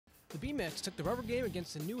The B-Mets took the rubber game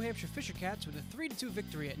against the New Hampshire Fisher Cats with a 3-2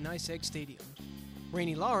 victory at Nice Egg Stadium.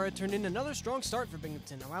 Rainey Lara turned in another strong start for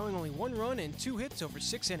Binghamton, allowing only 1 run and 2 hits over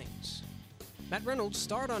 6 innings. Matt Reynolds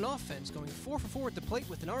starred on offense, going 4 for 4 at the plate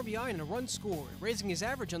with an RBI and a run scored, raising his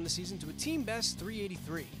average on the season to a team-best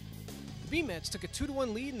 .383. The B-Mets took a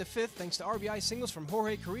 2-1 lead in the 5th thanks to RBI singles from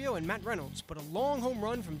Jorge Carrillo and Matt Reynolds, but a long home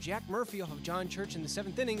run from Jack Murphy off of John Church in the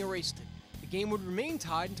 7th inning erased it. The game would remain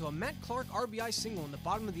tied until a Matt Clark RBI single in the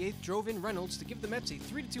bottom of the 8th drove in Reynolds to give the Mets a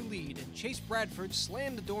 3-2 lead, and Chase Bradford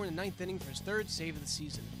slammed the door in the 9th inning for his 3rd save of the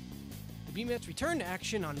season. The B-Mets return to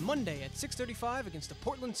action on Monday at 6:35 against the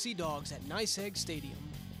Portland Sea Dogs at Nice Egg Stadium.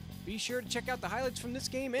 Be sure to check out the highlights from this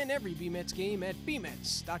game and every B-Mets game at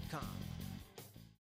bmets.com.